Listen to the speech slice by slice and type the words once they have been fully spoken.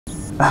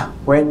啊，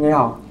喂，你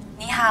好。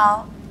你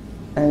好。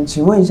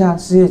请问一下，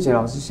施叶杰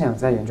老师现在有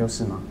在研究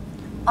室吗？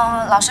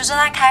老师正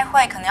在开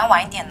会，可能要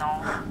晚一点哦。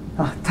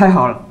啊，太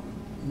好了。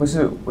不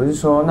是，我是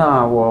说，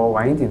那我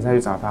晚一点再去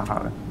找他好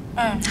了。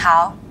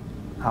好。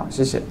好，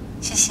谢谢。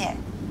谢谢。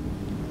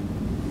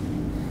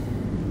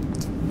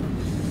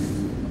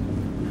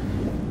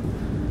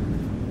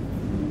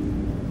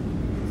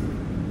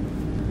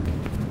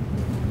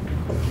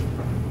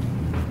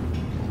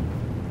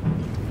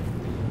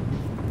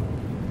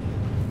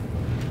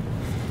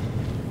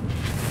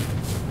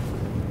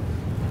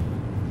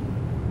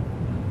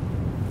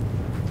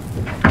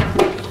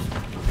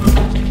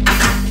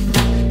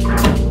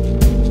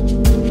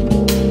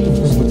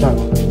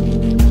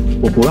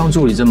我不让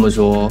助理这么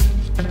说，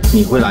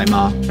你会来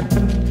吗？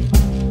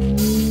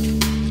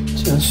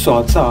竟然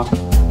耍诈！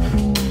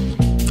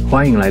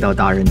欢迎来到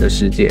大人的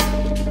世界。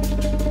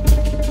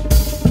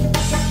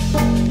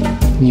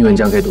你以为你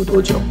这样可以躲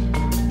多久？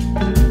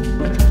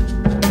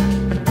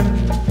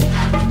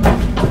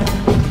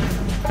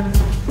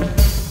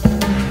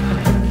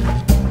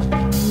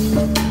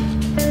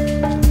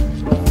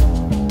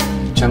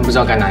真不知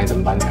道该拿你怎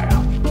么办才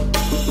好。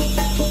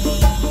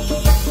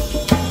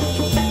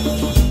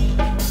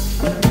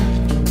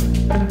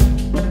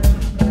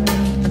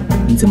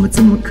你怎么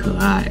这么可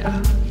爱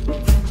啊？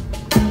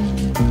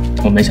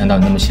我没想到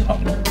你那么喜欢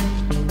我。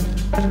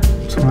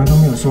从来都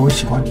没有说我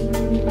喜欢你。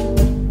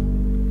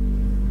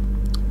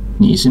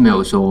你是没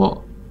有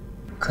说，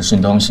可是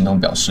你都用行动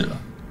表示了。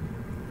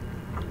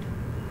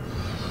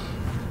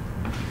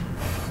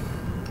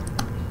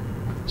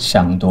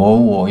想躲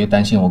我又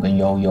担心我跟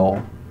悠悠，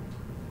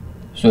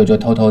所以就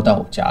偷偷到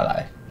我家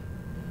来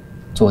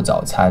做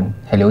早餐，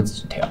还留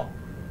纸条。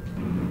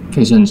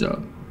K胜者，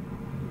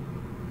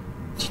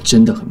你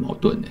真的很矛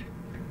盾哎，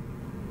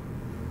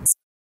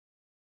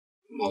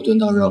矛盾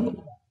到让我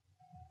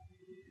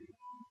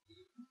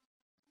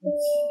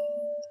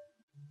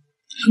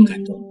很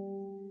感动。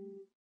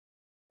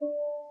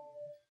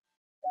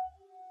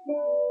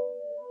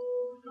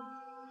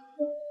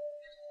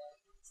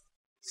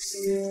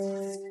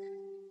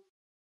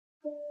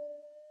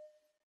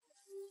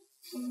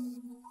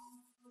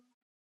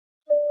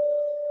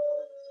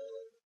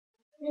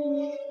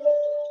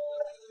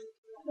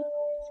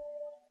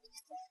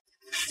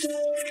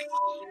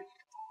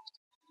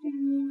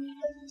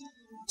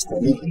这个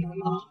很难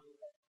吗？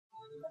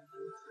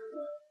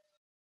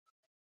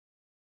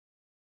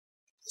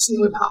是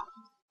因为怕？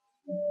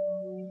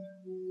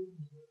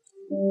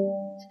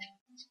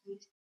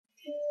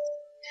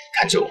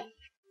看着我，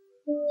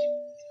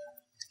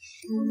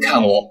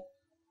看我，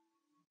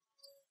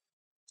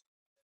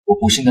我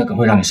不是那个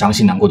会让你伤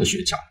心难过的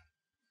学长，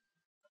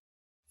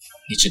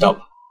你知道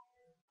吧？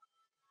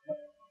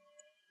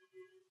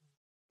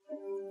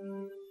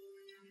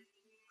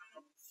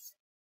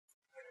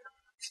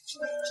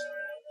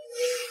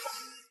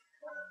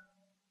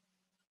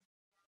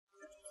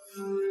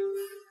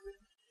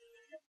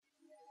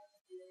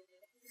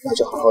那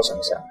就好好想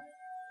想，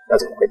要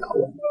怎么回答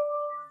我。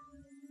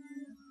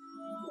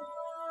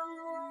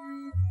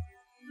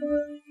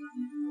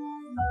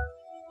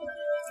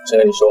先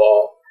跟你说，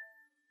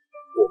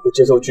我不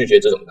接受拒绝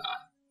这种答案。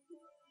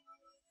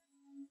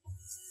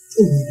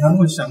你还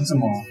会想什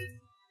么？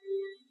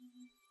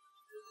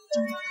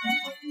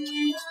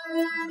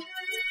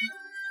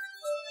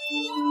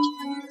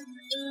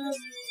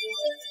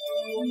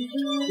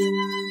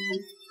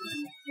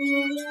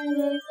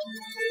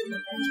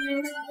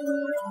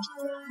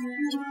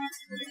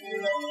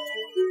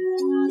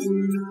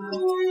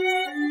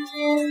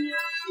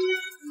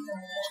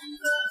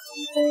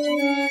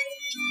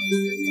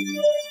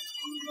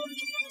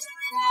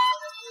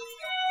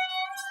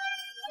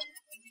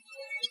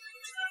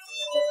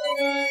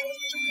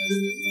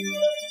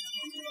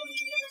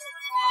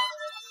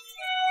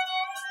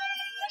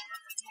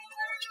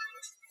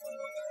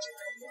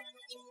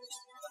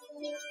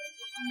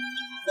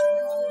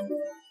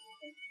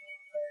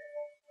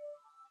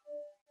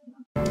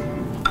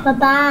爸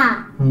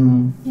爸，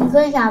你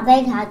跟小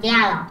飞吵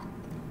架了？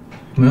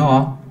没有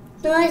啊。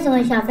那为什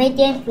么小飞今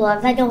天煮完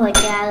饭就回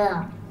家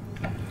了？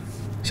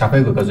小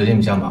飞哥哥最近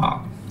比较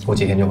忙，过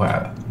几天就回来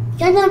了。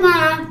真的吗？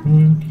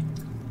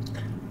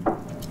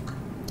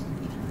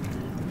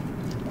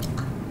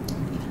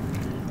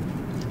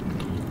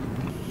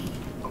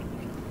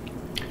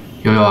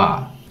悠悠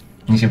啊，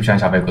你喜不喜欢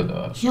小飞哥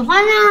哥？喜欢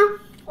啊，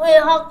我以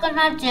后跟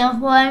他结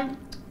婚。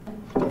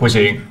不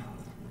行。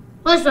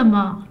为什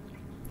么？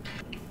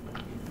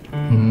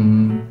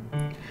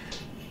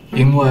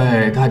因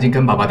为他已经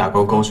跟爸爸打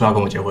勾勾，说要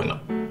跟我结婚了。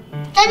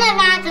真的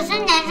吗？可是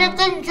男生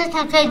跟女生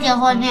才可以结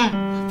婚呢。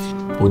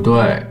不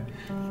对，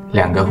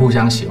两个互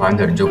相喜欢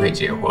的人就可以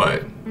结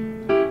婚，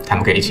他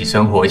们可以一起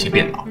生活，一起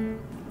变老。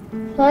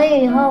所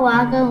以以后我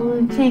要跟吴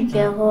宇倩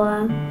结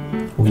婚。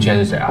吴宇倩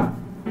是谁啊？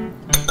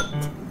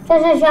就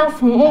是萧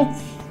平一，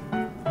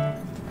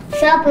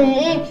萧平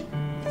一，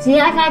只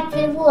要他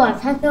欺负我，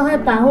他就会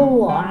保护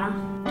我啊。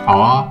好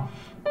啊，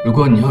如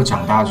果你以后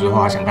长大之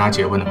后想跟他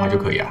结婚的话，就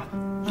可以啊。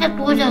这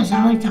多久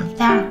才会长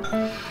大？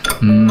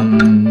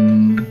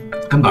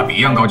跟爸比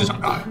一样高就长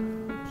大了。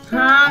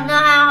啊，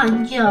那还要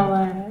很久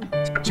哎。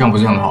这样不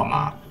是很好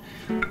吗？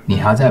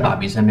你还要在爸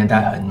比身边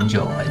待很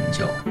久很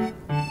久。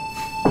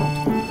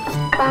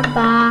爸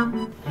爸，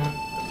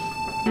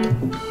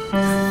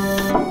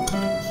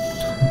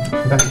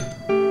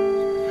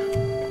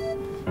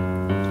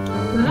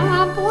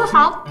不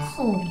好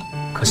苦。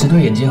可是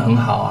对眼睛很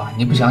好啊，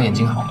你不想要眼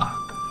睛好吗？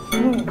吃，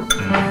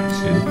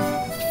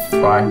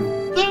乖。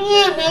今天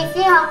也没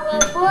吃红萝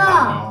卜。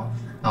好，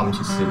那我们一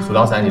起吃，数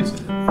到3一起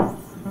吃。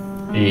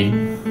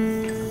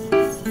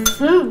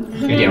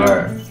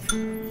1.2、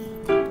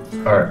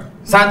2、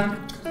3。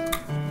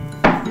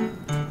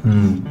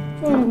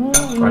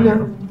乖点。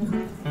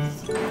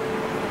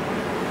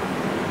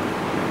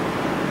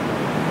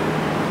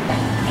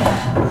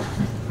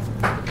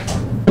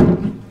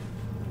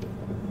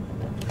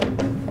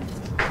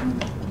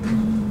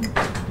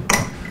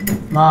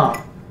妈，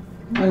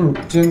那你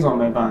今天怎么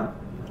没班？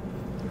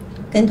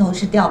跟同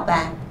事调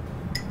班。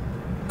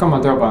干嘛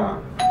调班啊？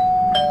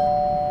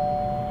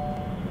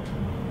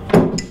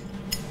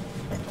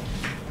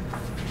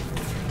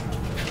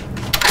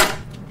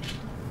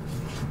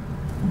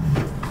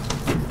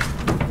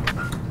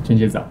娟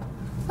姐早。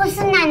不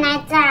是奶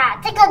奶早，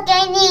这个给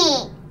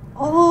你。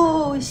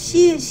哦，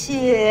谢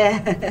谢。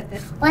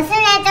我是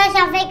来找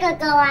小飞哥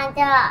哥玩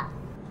的。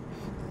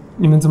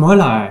你们怎么会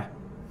来？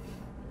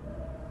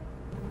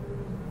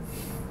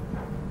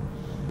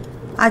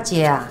阿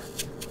杰啊，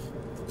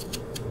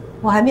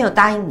我还没有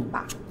答应你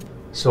吧？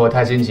是我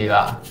太心急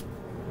了，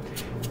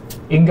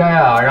应该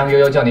让悠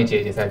悠叫你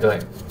姐姐才对。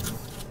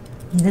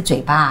你的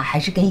嘴巴还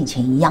是跟以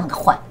前一样的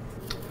坏。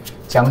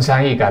江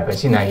山易改，本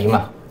性难移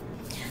嘛。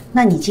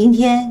那你今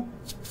天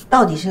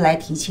到底是来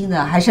提亲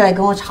的，还是来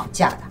跟我吵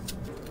架的？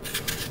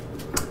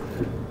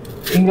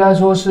应该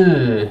说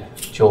是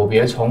久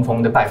别重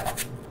逢的拜访。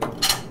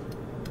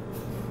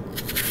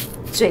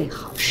最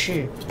好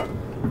是。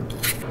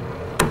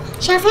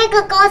小飞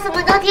哥哥什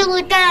么都听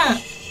不到。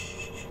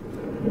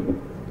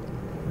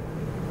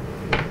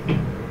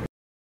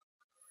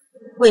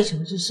为什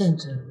么是圣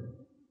哲？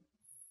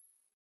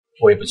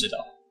我也不知道。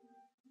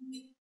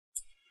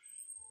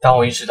当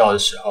我意识到的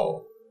时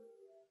候，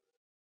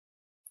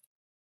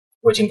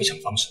我已经不想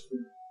放手。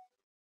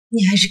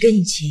你还是跟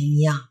以前一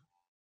样，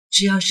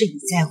只要是你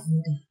在乎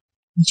的，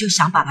你就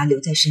想把他留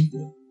在身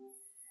边。我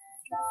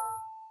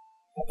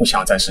不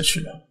想再失去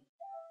了。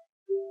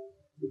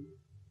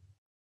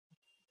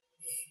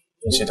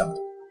你知道的，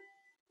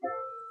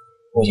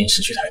我已经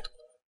失去太多了。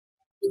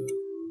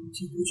你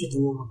就不去等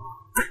我好不好？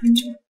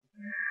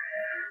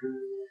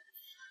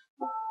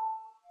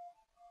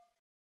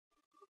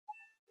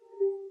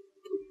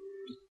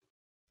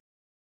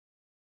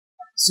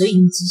所以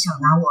你只想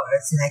拿我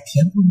儿子来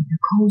填补你的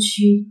空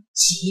虚、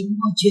寂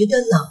寞，觉得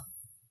冷。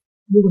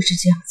如果是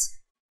这样子，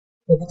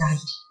我不答应。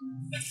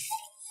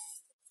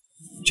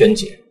娟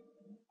姐，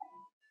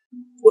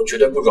我绝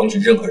对不容许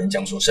任何人这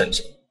样说圣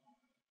哲，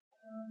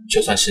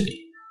就算是你，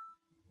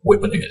我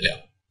也不能原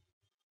谅。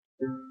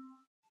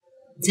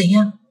怎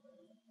样？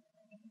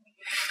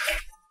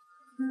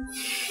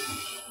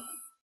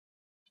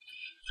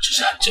我只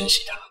是很珍惜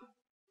他，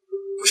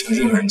不想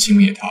任何人轻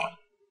蔑他，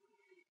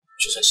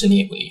就算是你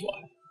也不例外。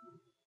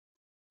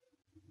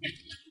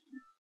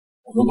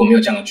我如果没有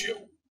这样的觉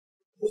悟，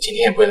我今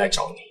天也不会来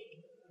找你。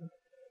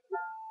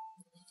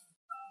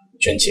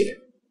娟姐，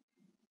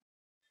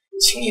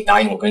请你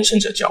答应我跟圣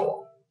哲交往，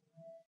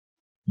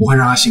我会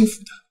让他幸福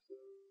的。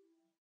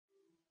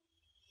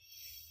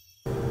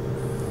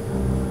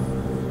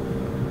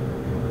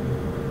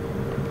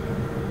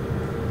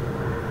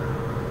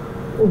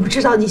我不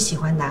知道你喜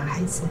欢男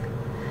孩子，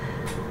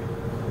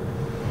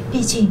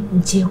毕竟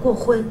你结过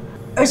婚，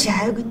而且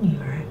还有个女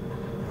儿。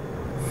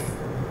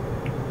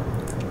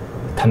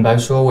坦白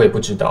说，我也不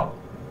知道，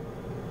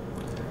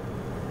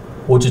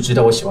我只知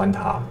道我喜欢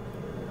他，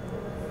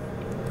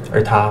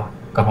而他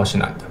刚好是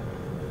男的。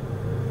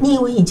你以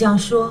为你这样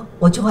说，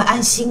我就会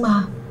安心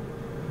吗？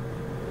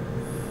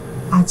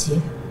阿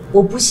杰，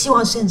我不希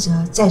望圣哲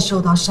再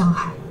受到伤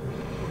害。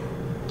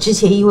之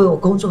前因为我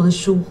工作的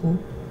疏忽，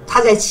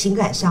他在情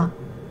感上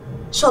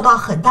受到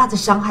很大的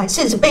伤害，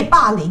甚至被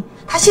霸凌。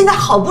他现在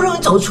好不容易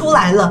走出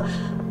来了，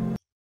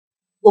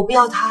我不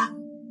要他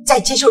再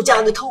接受这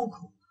样的痛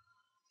苦。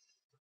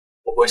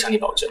我不会向你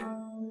保证，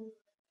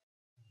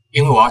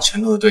因为我要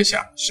承诺的对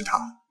象是他。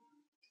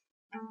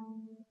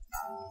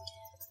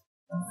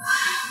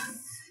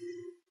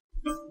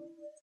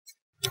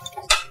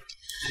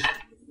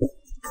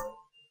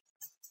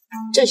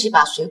这是一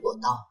把水果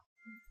刀，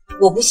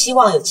我不希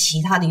望有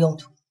其他的用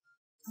途。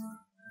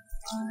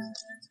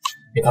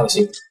你放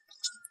心，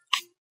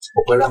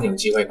我不会让你有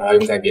机会把它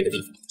用在别的地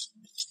方。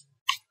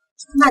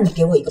那你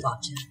给我一个保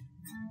证。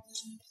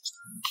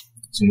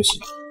什么事？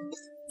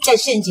在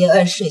圣杰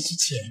20岁之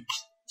前，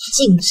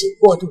禁止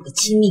过度的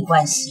亲密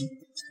关系。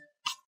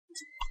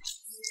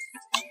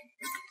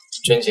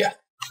娟姐，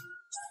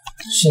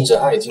圣哲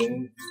他已经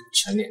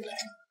成年了。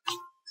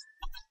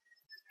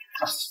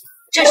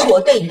这是我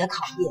对你的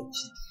考验，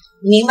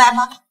你明白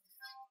吗？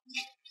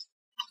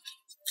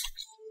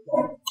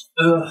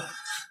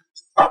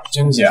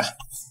娟姐，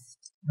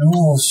如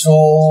果说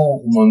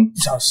我们不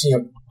小心有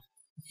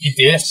一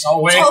点稍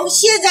微……从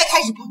现在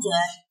开始不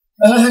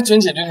准。娟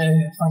姐，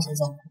放轻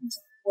松。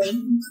喂，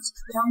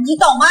你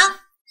懂吗？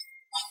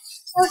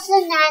不是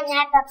奶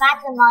奶，爸爸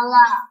怎么了？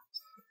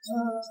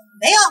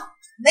没有，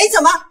没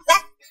怎么。来，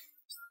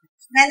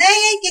奶奶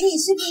给你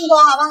吃苹果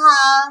好不好？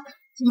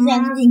喜不喜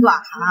欢吃苹果？好，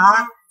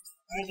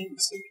奶奶给你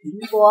吃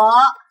苹果。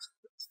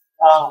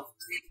啊。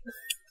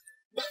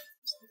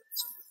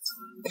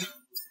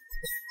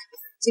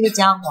这个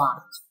家伙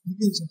啊，一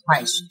定是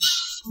坏水，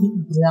你可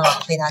不要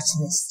被他吃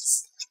得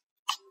死。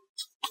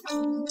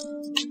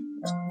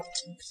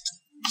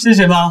谢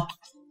谢妈。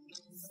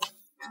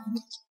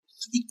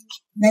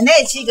奶奶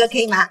也吃一个可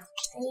以吗？可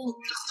以。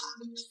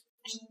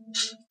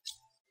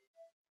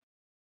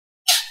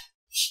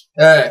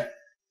哎，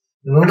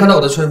有没有看到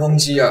我的吹风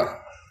机啊？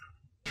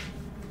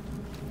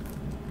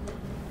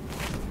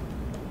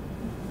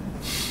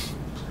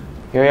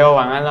悠悠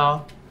晚安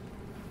喽。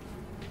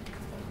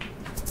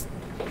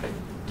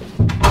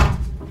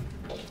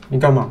你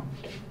干嘛？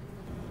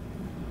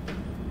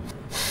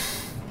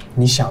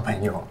你小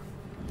朋友，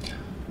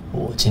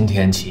我今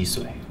天7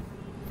岁。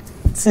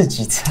自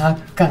己擦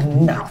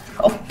干呐！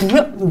哦，不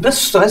要，你不要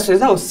甩水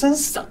在我身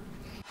上。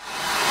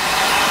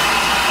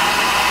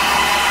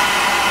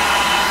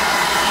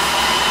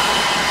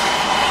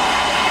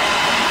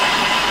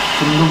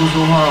怎么都不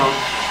说话啊？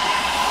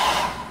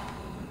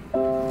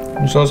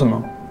你说什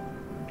么？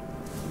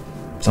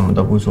怎么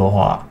都不说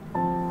话？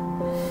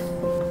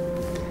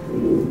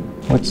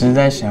我只是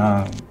在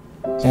想，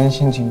今天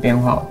心情变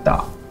化好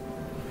大，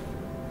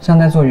像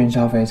在坐云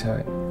霄飞车。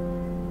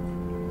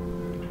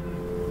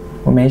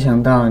我没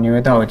想到你会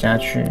到我家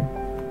去，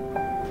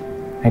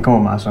还跟我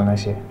妈说那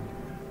些。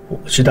我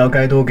知道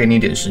该多给你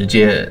点时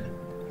间，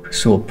可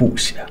是我不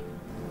想。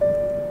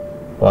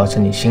我要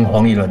趁你心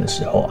慌意乱的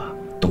时候啊，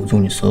堵住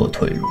你所有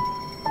退路，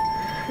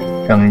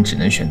让你只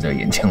能选择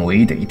眼前唯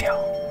一的一条，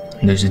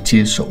那就是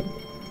接受我。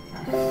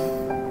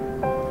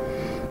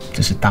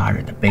这是大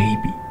人的卑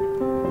鄙。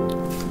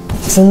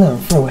真的很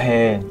腹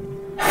黑。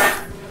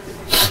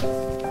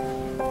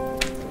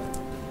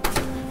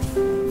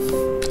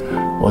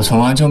我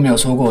从来就没有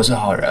说过我是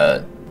好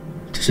人，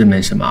只是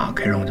没什么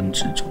可以让我这么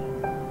执着。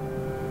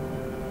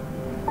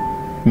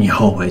你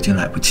后悔已经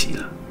来不及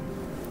了。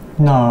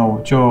那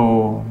我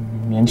就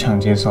勉强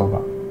接受吧。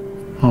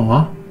好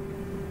啊。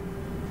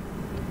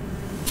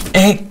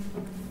哎，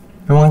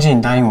别忘记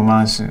你答应我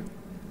妈的事。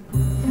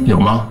有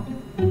吗？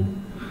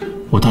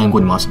我答应过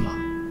你妈什么？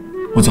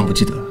我怎么不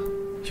记得了？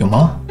有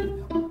吗？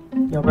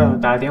要不要我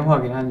打电话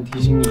给她，你提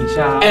醒你一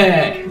下？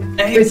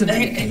为什么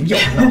没有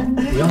呢？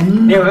不要，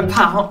你有没有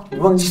怕哦？你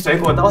忘记水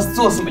果刀是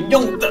做什么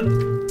用的？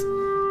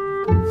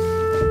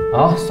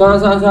好，算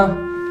了。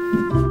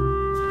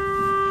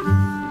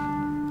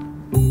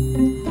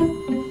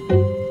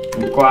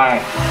你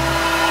乖。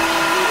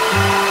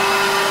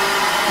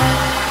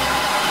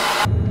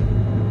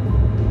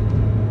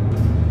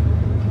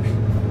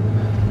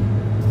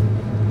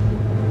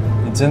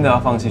你真的要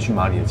放弃去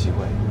马里的机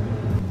会？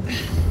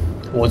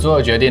我做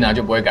的决定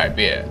就不会改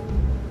变。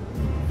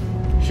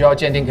需要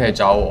鉴定可以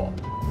找我，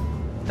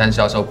但是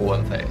要收顾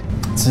问费。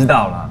知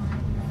道了。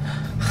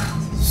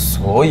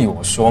所以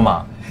我说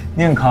嘛，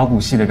念考古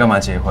系的干嘛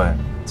结婚？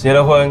结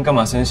了婚干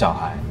嘛生小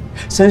孩？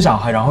生小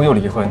孩然后又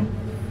离婚？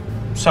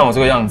像我这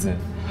个样子，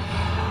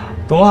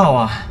多好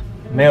啊！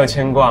没有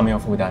牵挂，没有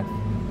负担。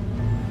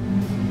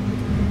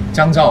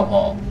江兆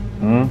鹏，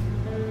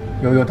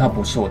悠悠她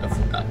不是我的负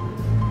担。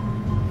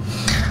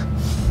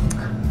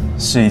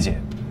世怡姐，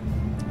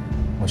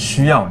我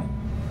需要你。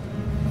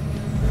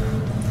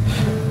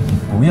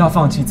不要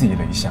放弃自己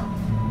的理想。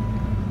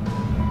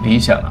理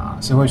想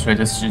是会随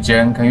着时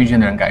间跟遇见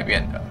的人改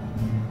变的。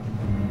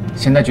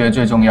现在觉得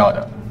最重要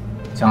的，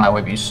将来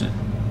未必是。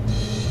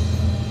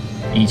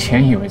以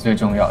前以为最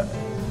重要的，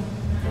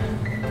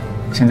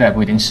现在也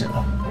不一定是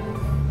了。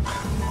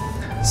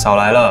少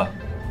来了，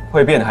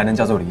会变还能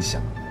叫做理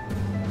想？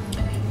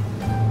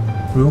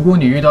如果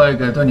你遇到一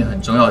个对你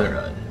很重要的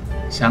人，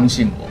相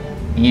信我，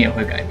你也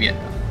会改变的。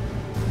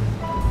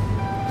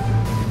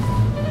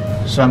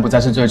虽然不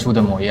再是最初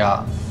的模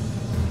样，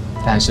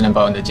但还是能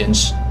保有你的坚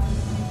持。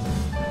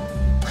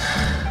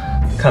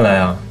看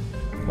来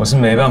我是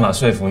没办法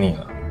说服你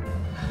了。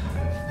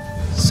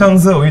上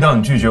次我遇到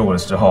你拒绝我的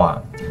时候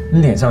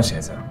你脸上写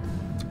着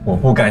“我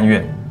不甘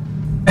愿”，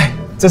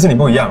这次你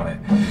不一样了，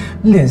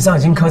你脸上已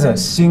经刻着“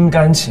心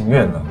甘情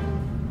愿”了。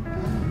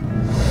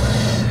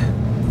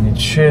你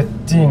确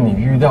定你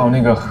遇到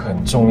那个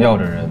很重要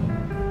的人，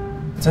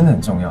真的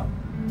很重要？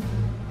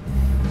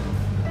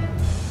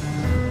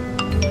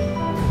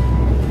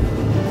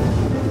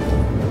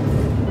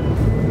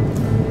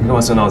你干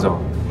嘛设闹钟？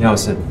你有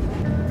事？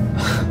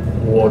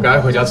我该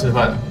回家吃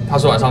饭了。他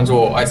说晚上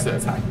做我爱吃的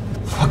菜。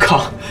我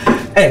靠！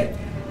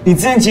你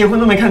之前结婚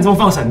都没看中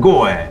放闪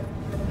过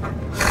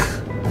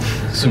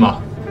是吗？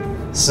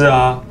是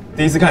啊，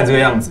第一次看你这个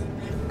样子，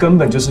根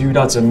本就是遇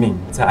到真命，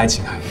在爱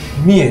情海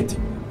灭顶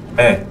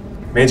了。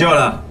没救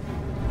了。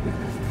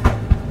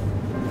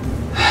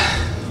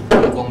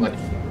我疯了你！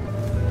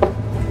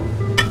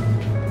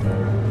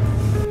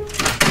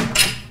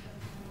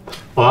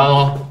好安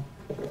哦。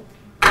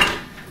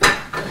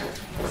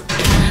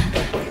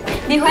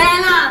你回来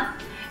啦，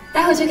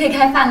待会就可以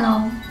开饭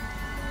喽。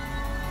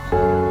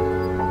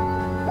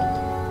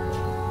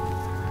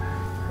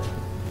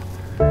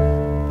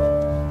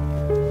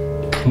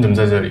你怎么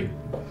在这里？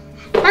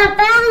爸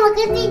爸，我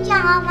跟你讲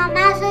了，妈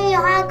妈说以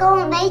后要跟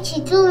我们一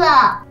起住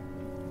了。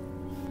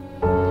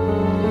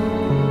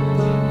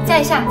再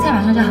一下，菜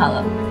马上就好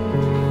了。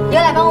悠悠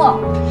来帮我。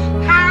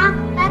好，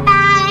拜拜。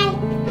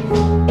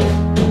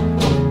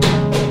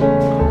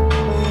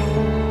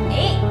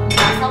哎，好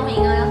聪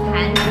明哦，用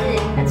盘子。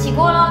要起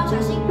锅喽，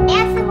小心。不要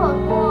吃火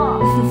锅。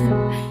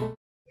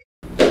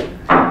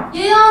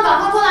悠悠，赶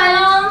快过来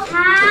喽。好。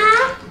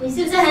你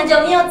是不是很久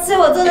没有吃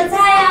我做的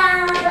菜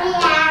啊？对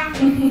呀。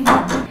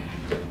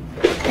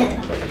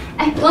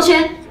哎，同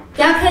学，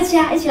不要客气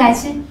啊，一起来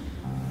吃。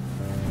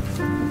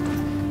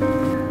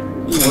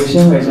我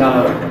先回家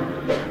了。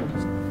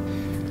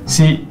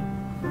C，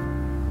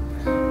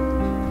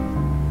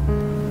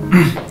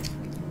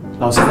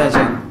 老师再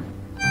见。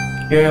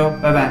悠悠，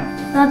拜拜。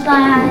拜拜。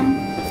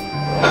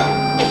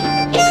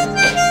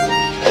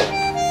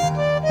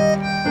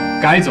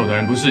该走的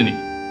人不是你。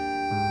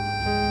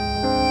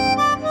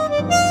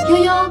悠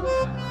悠，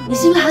你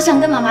是不是好想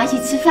跟妈妈一起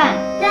吃饭？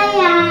对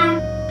呀。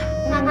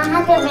妈妈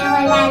好久没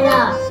回来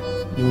了。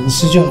你们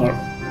吃就好了。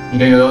你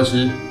跟悠悠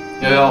吃，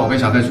悠悠，我跟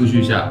小飞出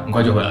去一下，很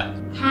快就回来。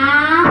好。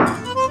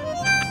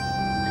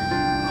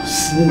老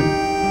师，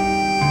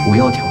不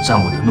要挑战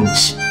我的怒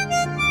气。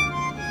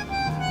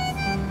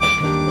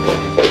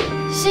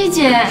希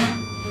姐，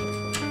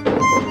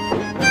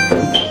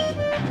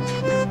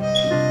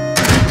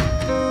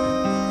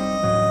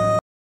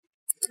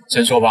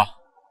先说吧，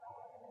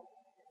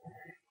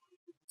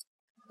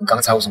你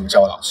刚才为什么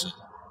叫我老师？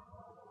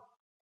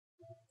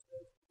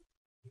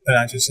本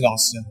来就是老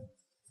师。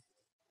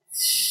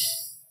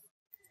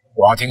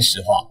我要听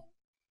实话。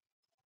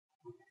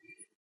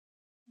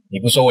你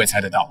不说我也猜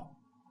得到。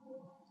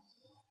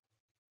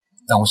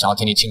但我想要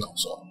听你亲口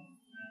说。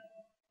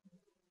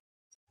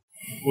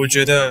我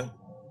觉得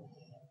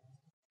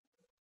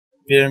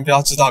别人不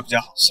要知道比较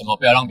好。什么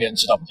不要让别人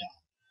知道比较好？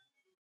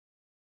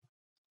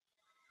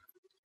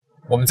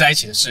我们在一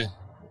起的事，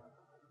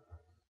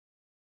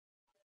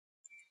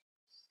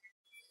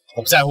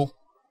我不在乎。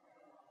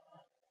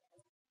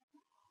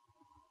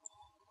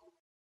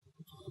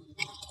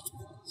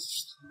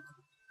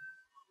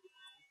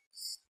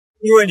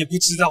因为你不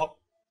知道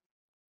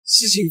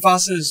事情发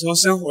生的时候，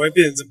生活会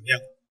变得怎么样。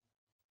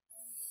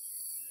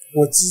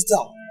我知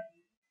道，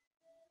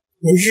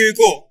我遇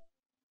过，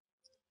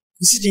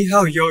可是你还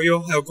有悠悠，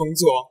还有工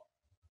作。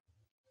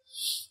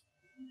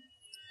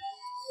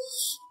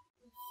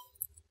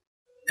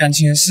感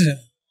情的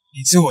事，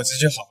你知我知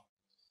就好。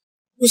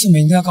为什么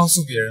一定要告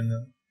诉别人呢？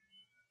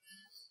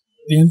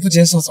别人不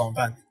接受怎么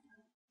办？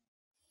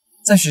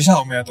在学校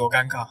我们有多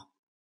尴尬？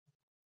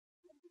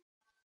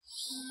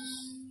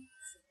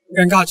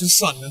尴尬就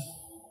算了，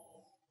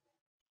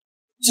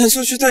传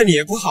出去对你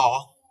也不好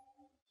啊。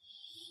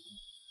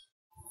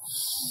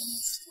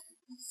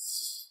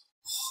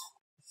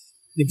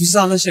你不知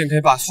道那些人可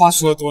以把话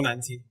说得多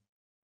难听，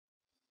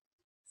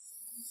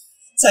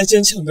再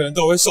坚强的人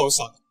都会受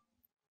伤。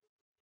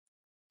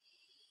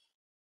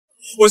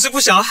我是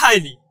不想要害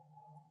你，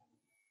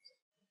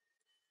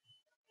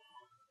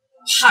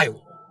害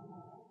我？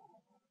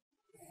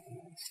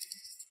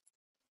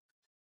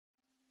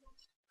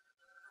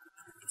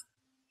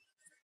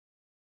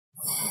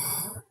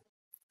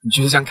你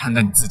就是这样看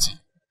待你自己，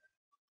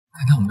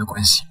看待我们的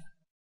关系？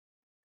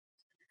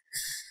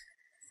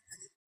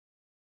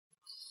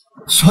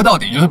说到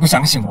底就是不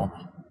相信我嘛，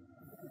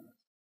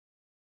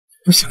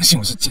不相信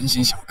我是真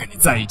心想要跟你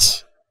在一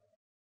起。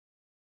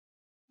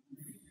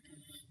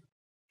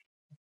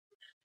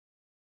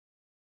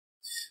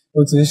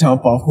我只是想要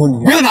保护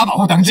你。不要拿保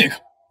护当借口。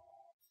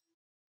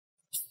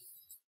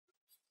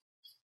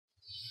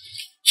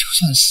就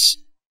算是，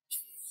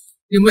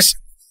你有没有想，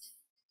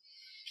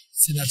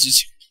在那之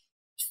前，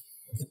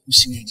我的不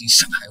信任已经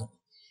伤害我。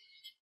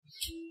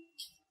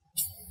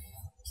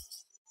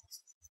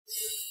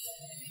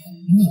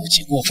因为我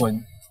结过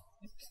婚，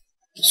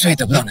所以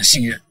得不到你的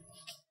信任。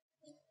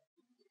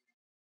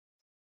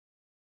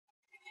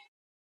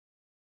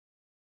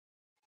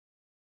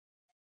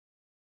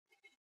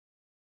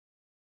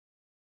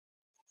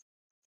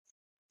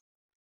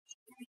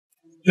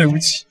对不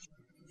起。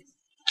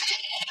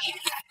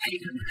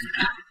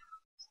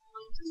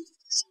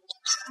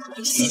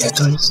你的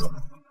对手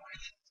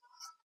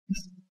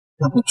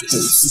让我觉得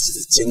你自己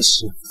的坚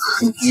持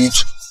很愚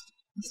蠢。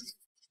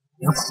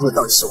你要保护的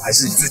到底是我还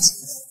是你自己？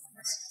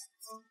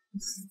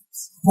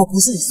我不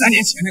是你3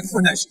年前那个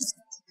混蛋学生，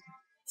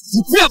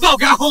你不要把我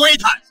跟他混为一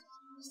谈。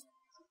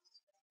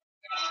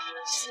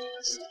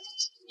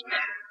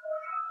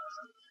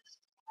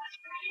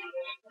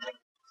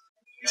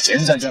前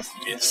任在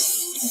旁边，你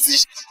自己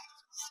想。